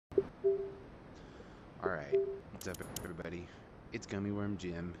Alright, what's up everybody? It's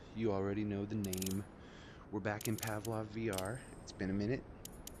gummywormjim. You already know the name. We're back in Pavlov VR. It's been a minute,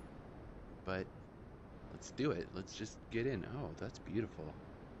 but let's do it. Let's just get in. Oh, that's beautiful.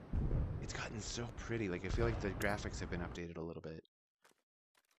 It's gotten so pretty. Like, I feel like the graphics have been updated a little bit.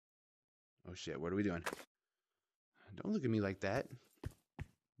 Oh shit, what are we doing? Don't look at me like that.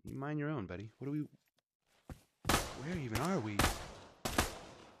 You mind your own, buddy. What are we... Where even are we?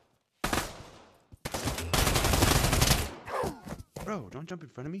 Bro, don't jump in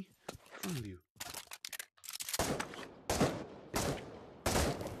front of me. What's wrong with you?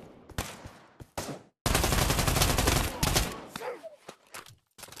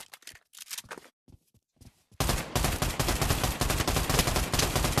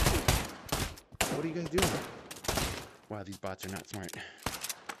 What are you guys doing? Wow, these bots are not smart.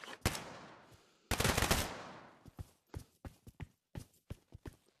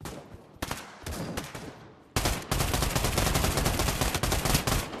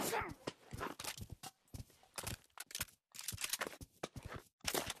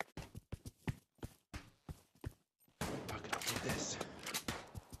 This.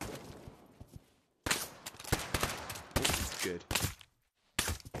 This is good.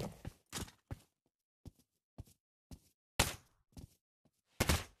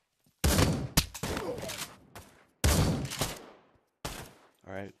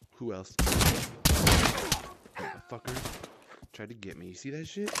 Alright, who else? Fucker tried to get me. You see that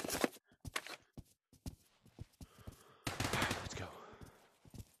shit? Let's go.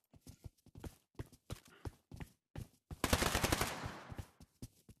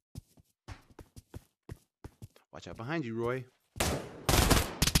 Watch out behind you, Roy.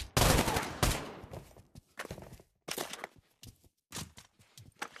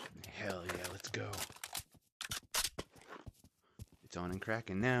 Hell yeah, let's go. It's on and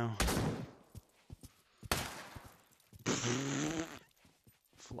cracking now.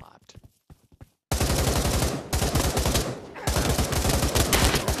 Flopped.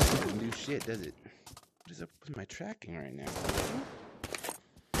 Doesn't do shit, does it? What is up with my tracking right now?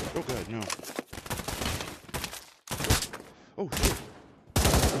 Oh god, no. Oh shit.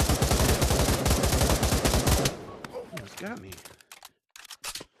 Almost got me.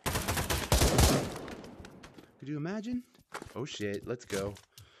 Could you imagine? Oh shit, let's go.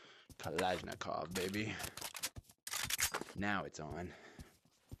 Kalashnikov, baby. Now it's on.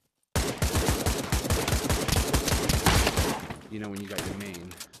 You know when you got your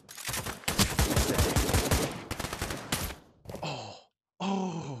main.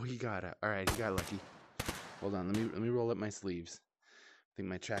 Oh, he got it. Alright, he got lucky. Hold on, let me roll up my sleeves. I think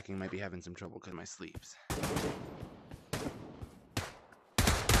my tracking might be having some trouble because of my sleeves.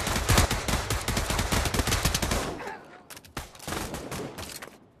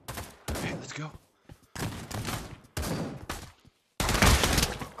 Okay, let's go.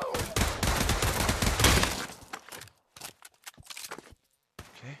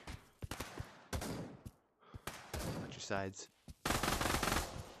 Okay. Watch your sides.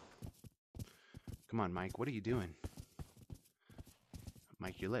 Come on, Mike, what are you doing?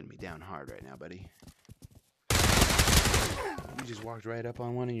 Mike, you're letting me down hard right now, buddy. You just walked right up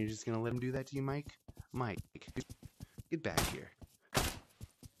on one and you're just gonna let him do that to you, Mike? Mike, get back here.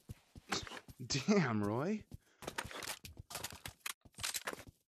 Damn, Roy.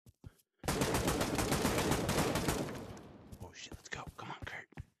 Oh shit, let's go. Come on, Kurt.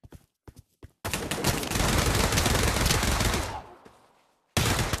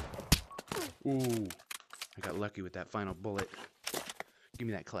 Ooh, I got lucky with that final bullet. Give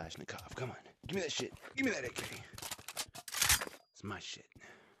me that Kalashnikov. Come on. Give me that shit. Give me that AK. It's my shit.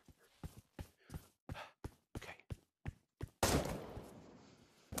 Okay.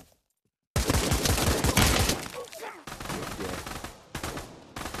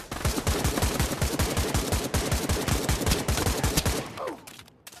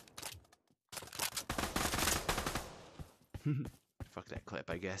 Yeah. Fuck that clip,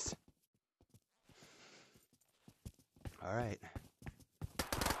 I guess. Alright. I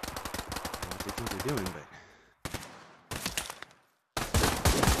don't know what they think they're doing, but...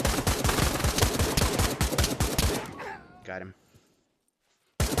 Got him.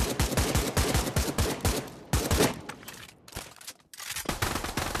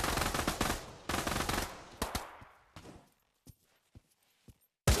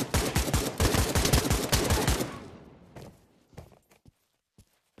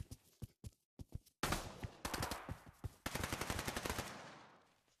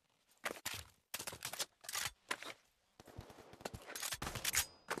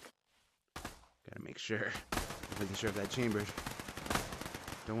 Gotta make sure. I wasn't sure if that chambered.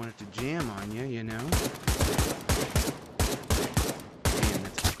 Don't want it to jam on you, you know? Man,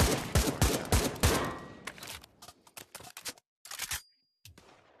 that's a far shot.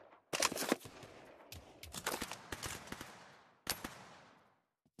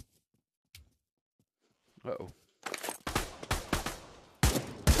 Uh-oh.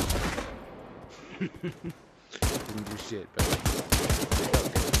 Didn't do shit, but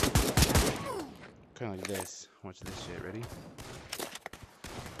kind of like this. Watch this shit. Ready?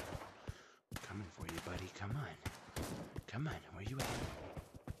 Coming for you, buddy. Come on. Come on. Where you at?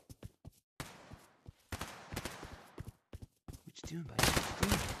 What you doing, buddy? What you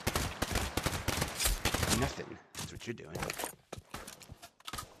doing? Nothing. That's what you're doing.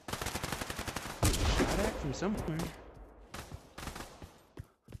 Shot at from somewhere.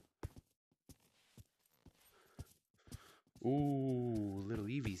 Ooh, little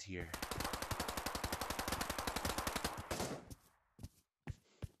Evie's here.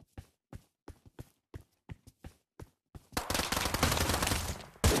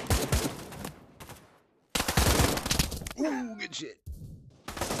 Ooh, good shit.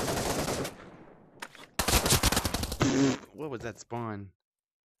 What was that spawn?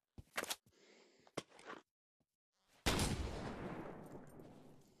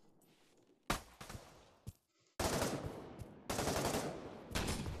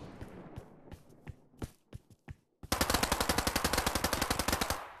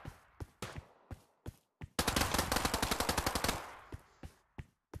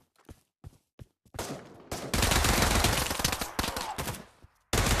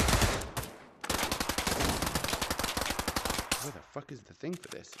 Where the fuck is the thing for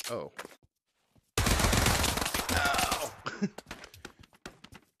this? Oh. Oh!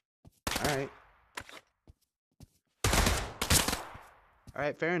 Alright.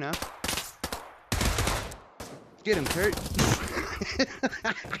 Alright, fair enough. Get him, Kurt!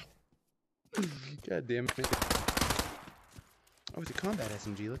 God damn it. Oh, it's a combat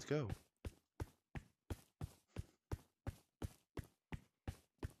SMG. Let's go.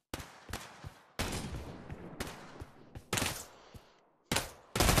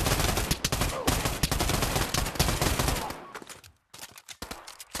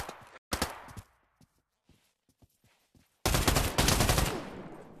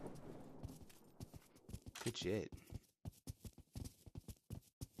 Good shit.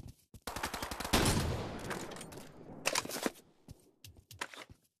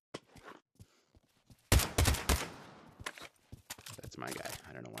 That's my guy.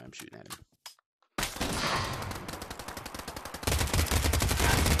 I don't know why I'm shooting at him.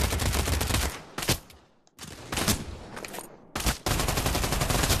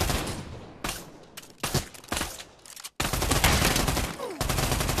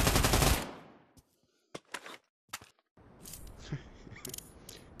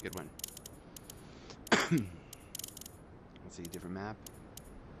 Good one. Let's see, different map.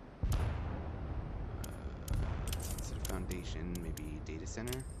 Instead of Foundation, maybe Data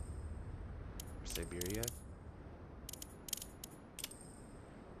Center? Or Siberia?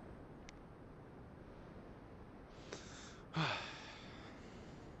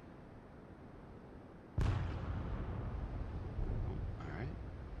 Alright.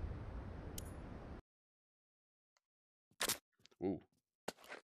 Ooh.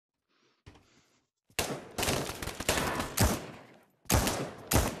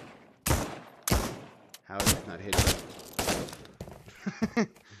 How did that not hit?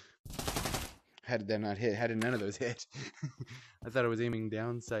 How did that not hit? How did none of those hit? I thought I was aiming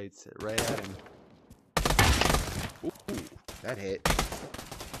down sights right at him. Ooh, that hit.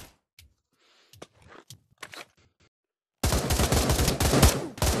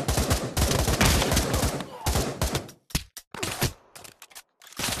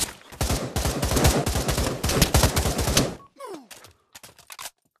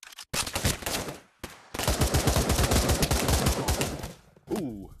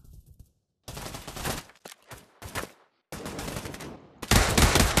 Ooh.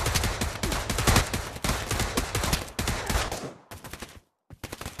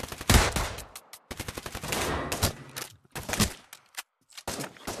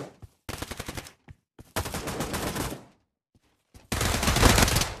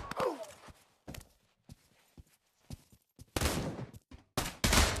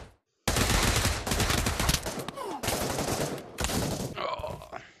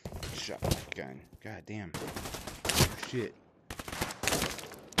 Shotgun. God damn. Shit.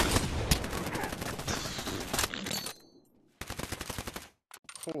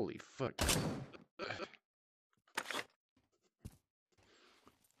 Holy fuck.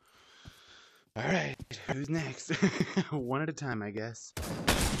 Alright, who's next? One at a time, I guess.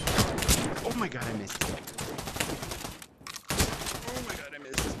 Oh my god, I missed. Oh my god, I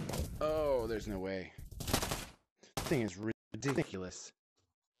missed. Oh, there's no way. This thing is ridiculous.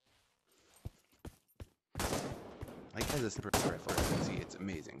 Like, as a sniper rifle, you can see it's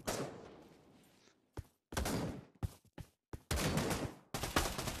amazing.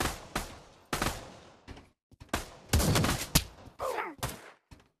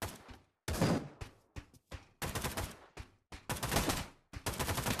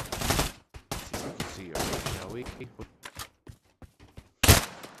 See if we can see, shall we?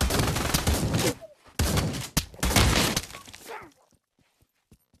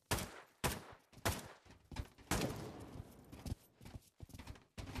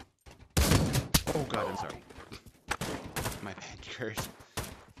 Oh god, I'm sorry. My bad, Kurt.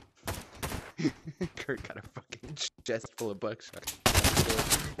 Kurt got a fucking chest full of buckshot.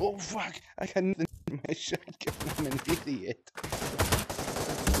 Oh fuck! I got nothing in my shotgun. I'm an idiot.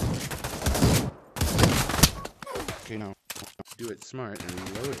 Okay, now do it smart and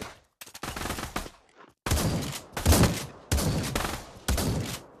reload it.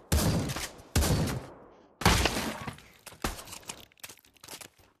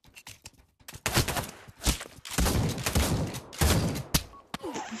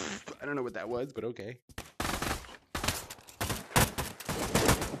 I don't know what that was, but okay.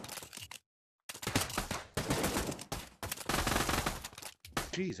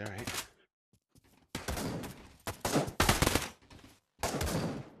 Jeez, alright.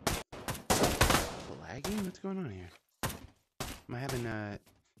 Lagging? What's going on here? Am I having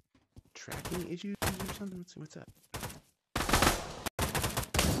tracking issues or something? What's up?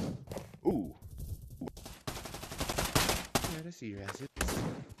 Ooh. Yeah, I see your assets.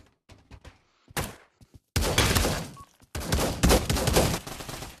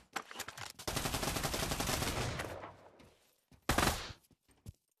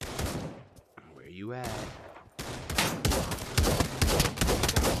 Where you at?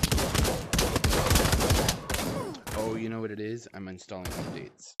 Oh, you know what it is? I'm installing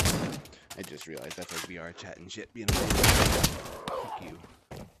updates. I just realized that's like VR chat and shit being fuck you.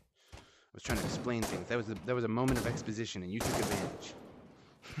 I was trying to explain things. That was a moment of exposition and you took advantage.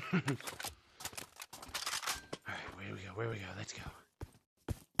 Alright, where we go, let's go.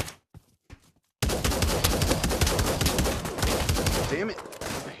 Damn it!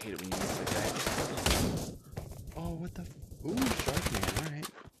 I hate it when you miss like that. Oh, what the ooh, shark man, alright.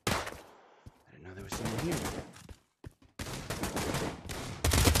 I didn't know there was someone here.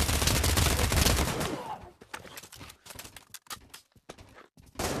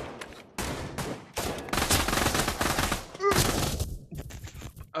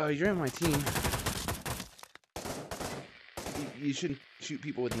 You're on my team. You shouldn't shoot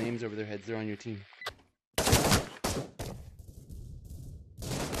people with names over their heads. They're on your team.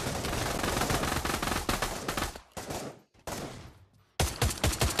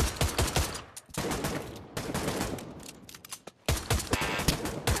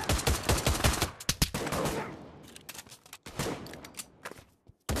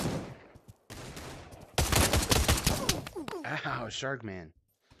 Ow, shark man.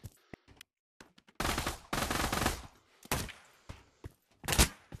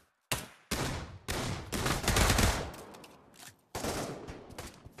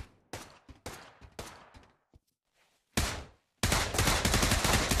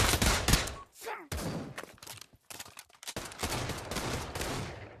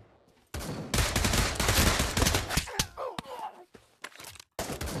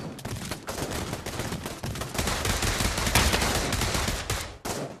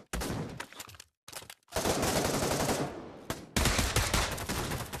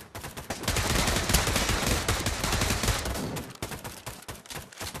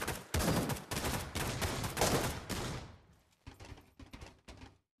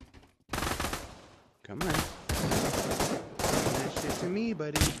 Come on. That shit to me,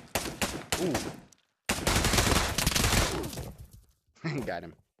 buddy. Ooh. Got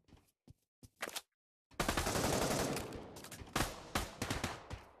him.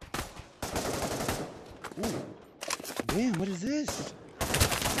 Ooh. Damn, what is this?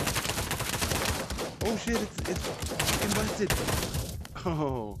 Oh shit, it's fucking busted.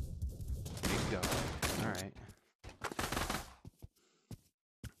 Oh. Big dog. Alright.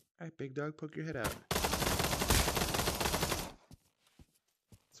 Alright, big dog, poke your head out.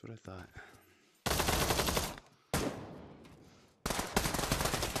 That's what I thought.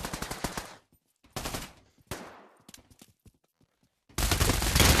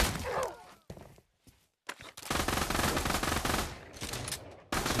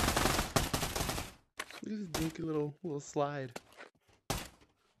 Look at this dinky little slide.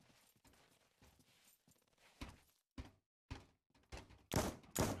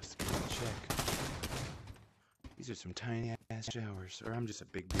 These are some tiny ass showers, or I'm just a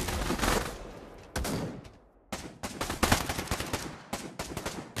big dude.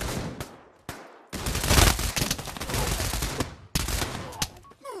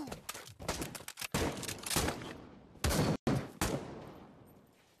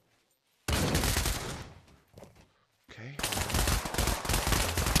 Okay.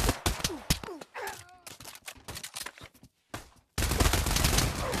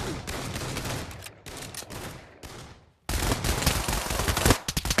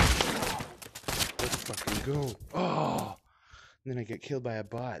 Let's fucking go. Oh! And then I get killed by a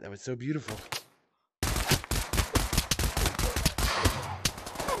bot. That was so beautiful.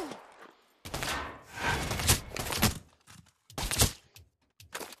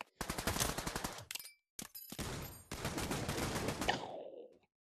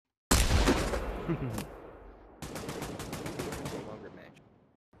 Longer match.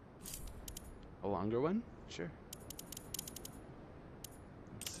 A longer one? Sure.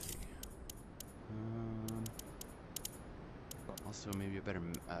 Let's see. Also, maybe a better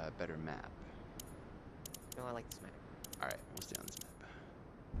map. No, I like this map. All right, we'll stay on this map.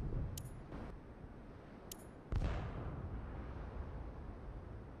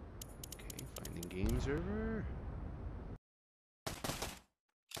 Okay, finding game server.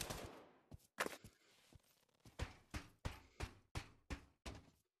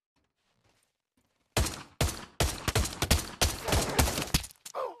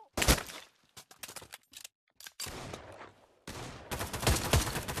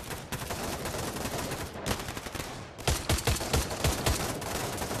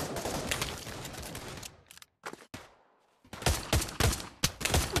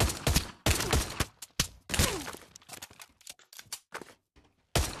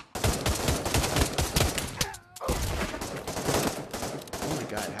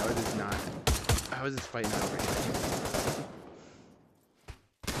 God, how is this fight not over here?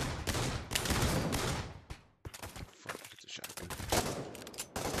 Fuck, it's a shotgun.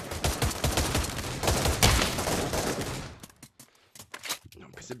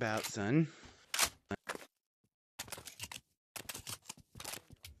 Don't piss about, son.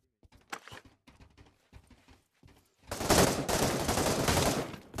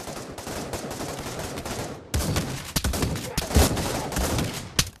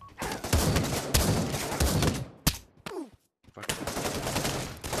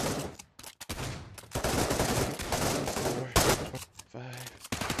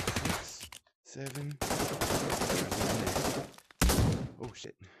 Seven. Oh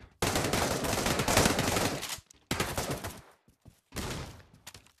shit.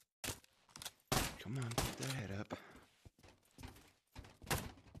 Come on, put that head up.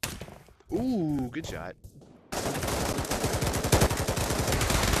 Ooh, good shot.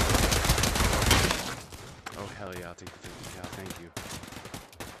 Oh hell yeah, I'll take the 50 cal, thank you.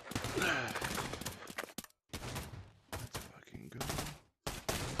 Let's fucking go.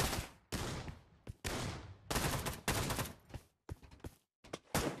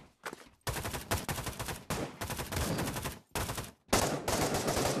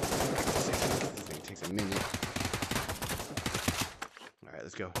 A minute. All right,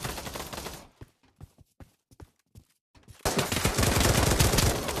 let's go.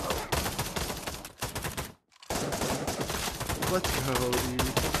 Let's go,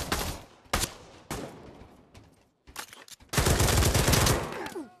 dude.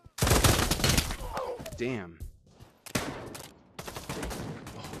 Damn.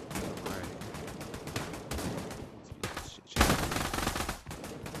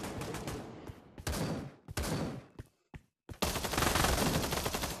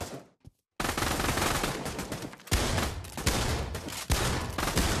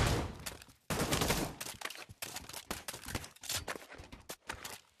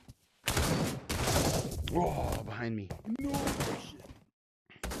 Oh, behind me. No shit.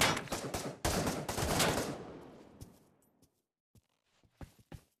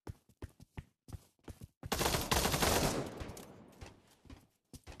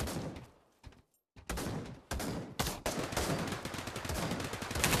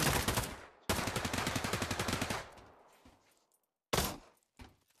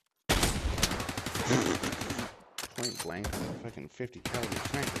 Point blank, fucking 50 caliber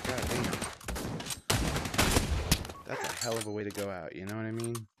sniper, god damn. That's a hell of a way to go out, you know what I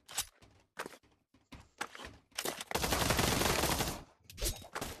mean?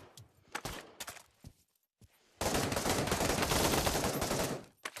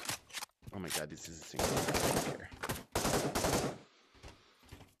 Oh my god, this is a single. I don't care.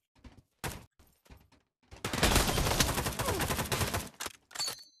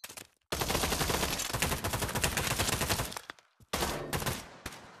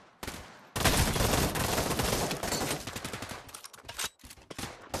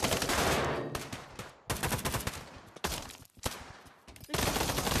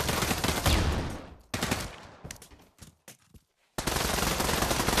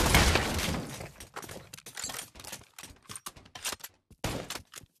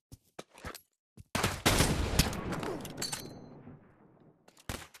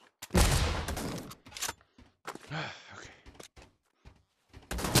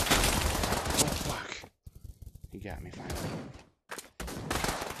 got me finally.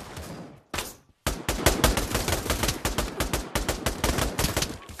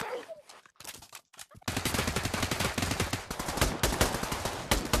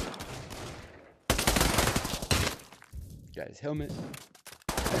 Got his helmet.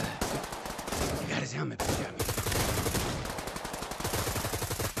 He got his helmet, but he got me.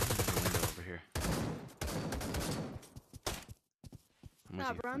 There's a window over here.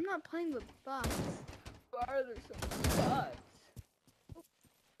 Nah, bro, I'm not playing with bots. Why are there so many bots?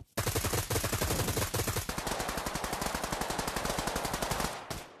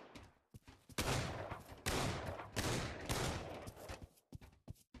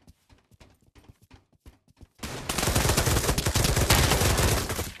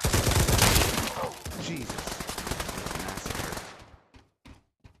 Jesus. Massacre.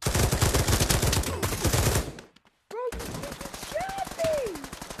 Bro, you freaking shot me!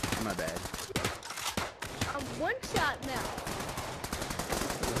 My bad. I'm one shot now.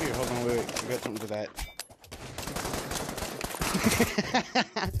 Here, hold on, wait. I got something for that.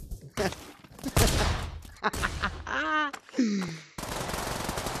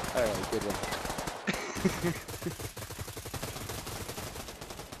 Alright, good one.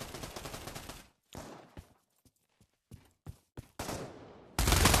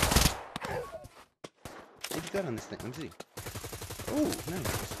 What you got on this thing? Let me see. Oh,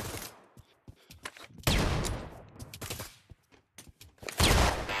 nice.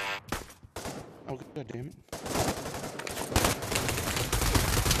 Oh, god damn it.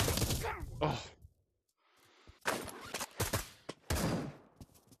 Oh.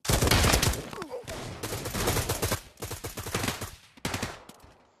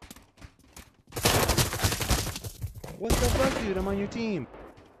 What the fuck, dude? I'm on your team.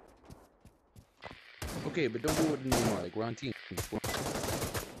 Okay, but don't do it anymore. Like, we're on team.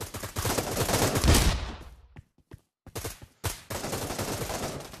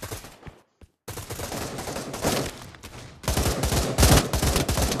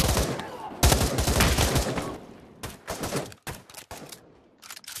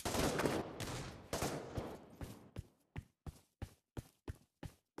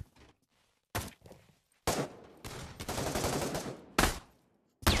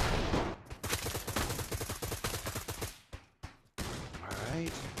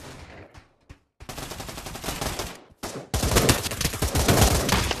 Alright.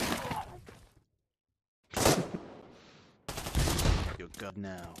 You're good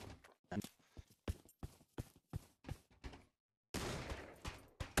now.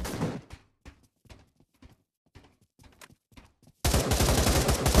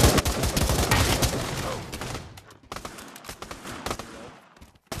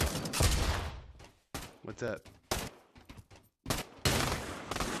 What's up?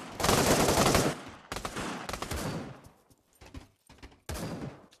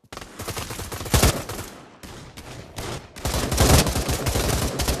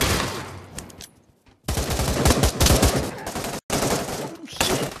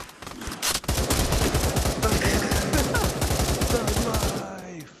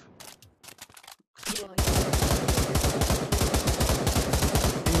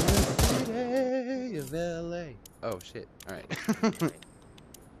 LA. Oh shit. Alright.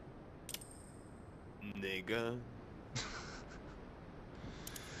 Nigga.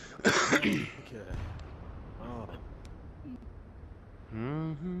 Okay. Oh.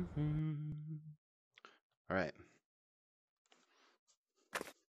 Alright.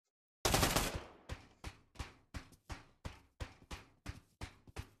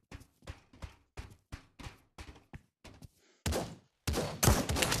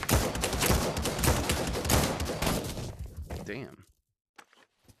 Damn.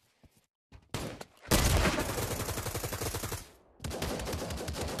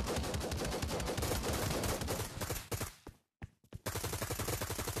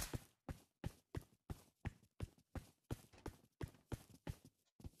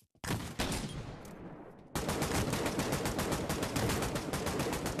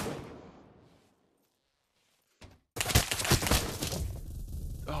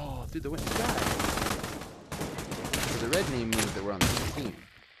 Oh, through the window. God. So the red name means that we're on the same team.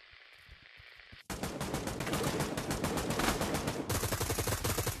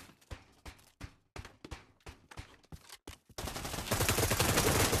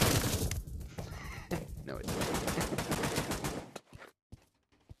 No, it doesn't.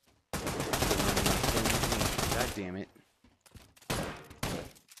 God damn it.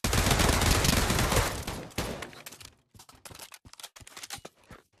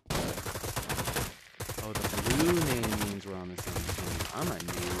 Oh, the blue name means we're on the same team. I'm a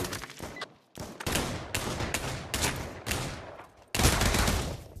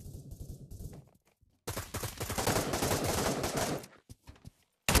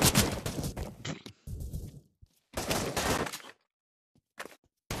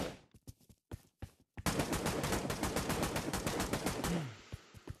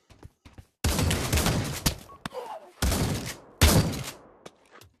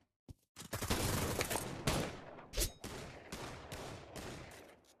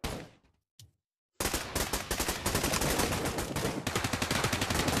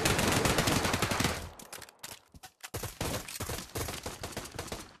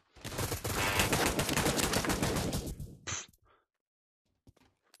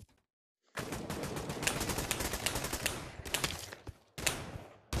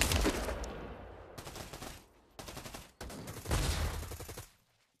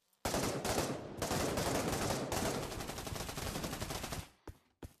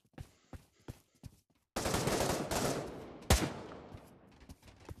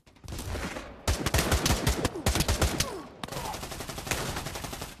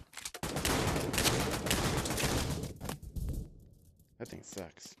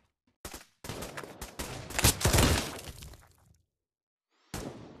sucks.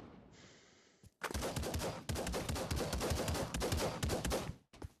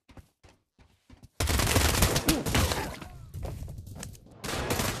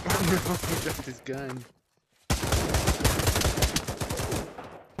 Oh no, he dropped his gun.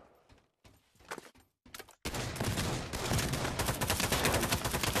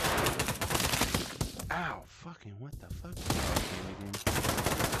 Ow, fucking what the fuck?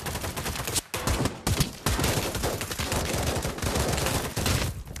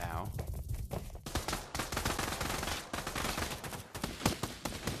 Ow.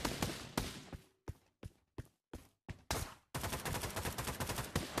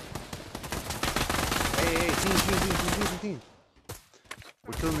 Hey, team.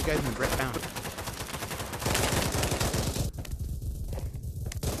 We're killing the guys in the Brett Bound.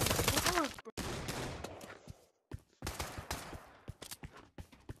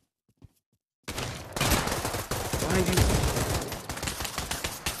 Behind you.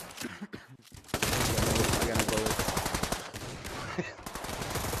 I got no bullets.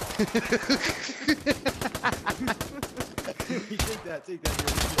 Take that.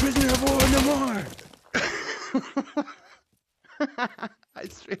 Prisoner of war, no more! I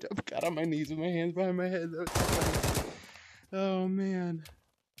straight up got on my knees with my hands behind my head. That was so funny. Oh man.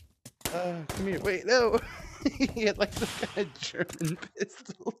 Come here. Wait, no. He had like some kind of German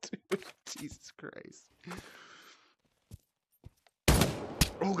pistol, dude. Jesus Christ.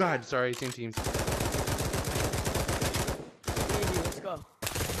 Oh god, sorry, same teams. Let's go.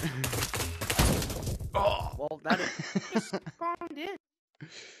 Oh! Well, that is spawned in.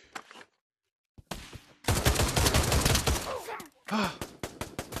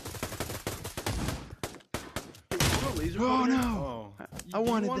 Oh no! Oh. I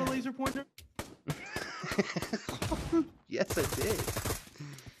wanted want that. a laser pointer? Yes, I did.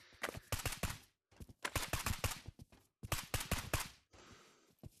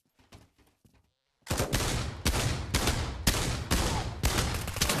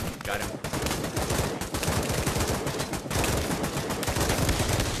 Got him.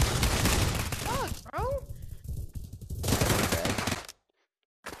 Fuck, bro.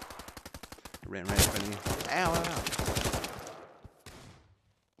 Ran right in front of me. Ow, ow, ow.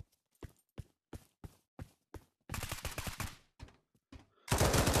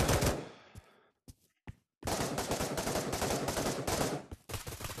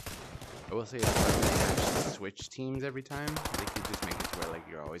 I will say, if they actually switch teams every time, they could just make it to where like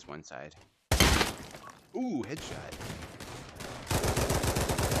you're always one side. Ooh, headshot.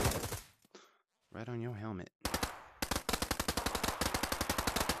 Right on your helmet.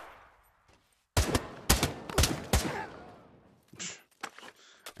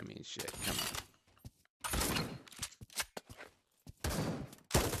 I mean, shit, come on.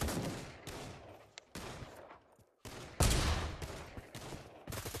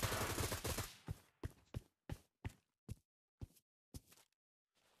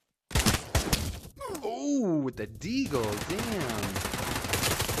 Oh, with the deagle, damn.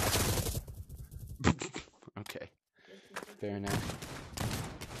 Okay, fair enough.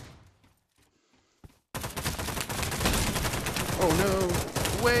 Oh no,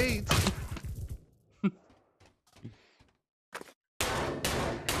 wait!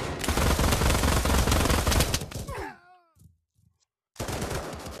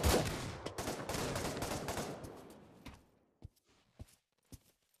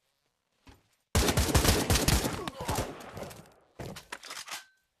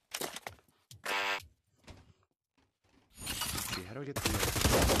 How do I get the...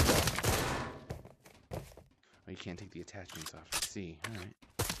 Oh, you can't take the attachments off. I see. Alright.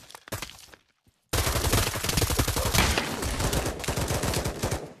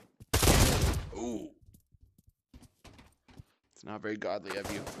 Ooh! It's not very godly of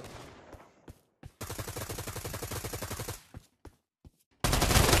you.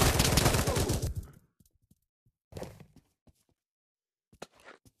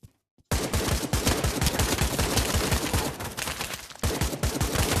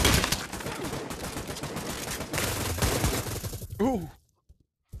 Ooh!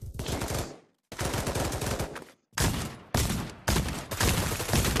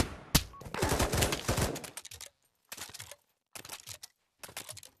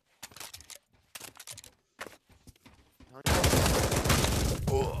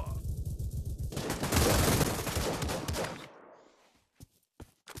 Oh.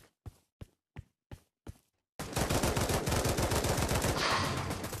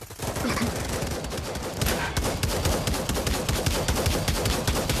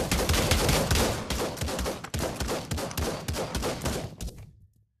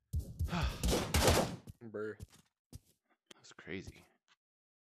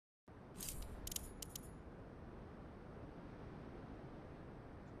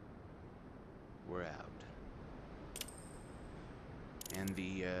 and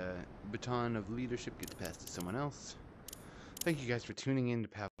the baton of leadership gets passed to someone else. Thank you guys for tuning in to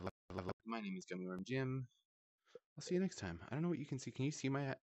Pavlov. My name is gummywormjim. I'll see you next time. I don't know what you can see. Can you see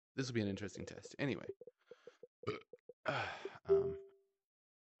my... This will be an interesting test. Anyway. I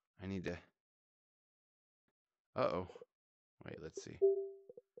need to... Uh-oh. Wait, let's see.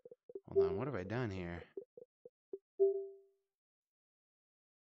 Hold on, what have I done here?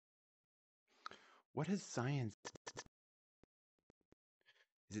 What has science...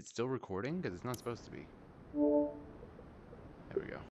 Is it still recording? Because it's not supposed to be. There we go.